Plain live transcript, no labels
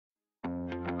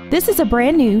This is a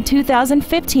brand new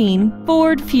 2015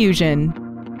 Ford Fusion.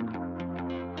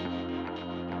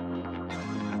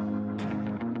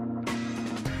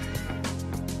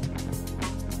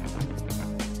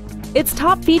 Its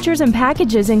top features and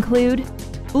packages include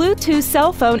Bluetooth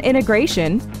cell phone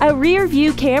integration, a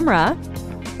rear-view camera,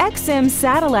 XM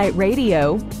satellite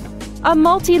radio, a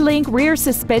multi-link rear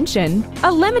suspension,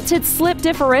 a limited slip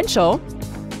differential,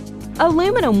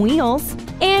 aluminum wheels,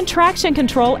 and traction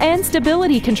control and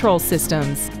stability control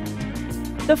systems.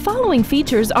 The following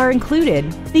features are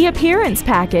included: the appearance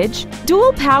package,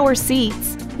 dual power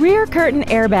seats, rear curtain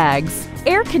airbags,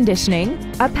 air conditioning,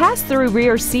 a pass-through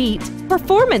rear seat,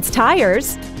 performance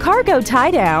tires, cargo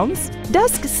tie-downs,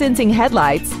 dusk-sensing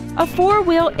headlights, a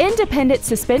four-wheel independent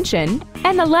suspension,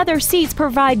 and the leather seats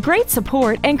provide great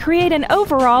support and create an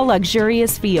overall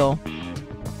luxurious feel.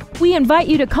 We invite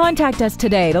you to contact us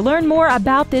today to learn more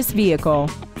about this vehicle.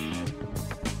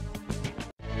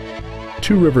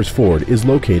 Two Rivers Ford is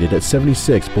located at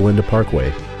 76 Belinda Parkway,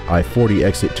 I-40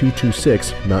 exit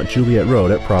 226, Mount Juliet Road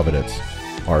at Providence.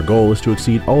 Our goal is to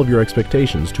exceed all of your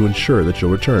expectations to ensure that you'll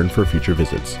return for future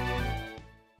visits.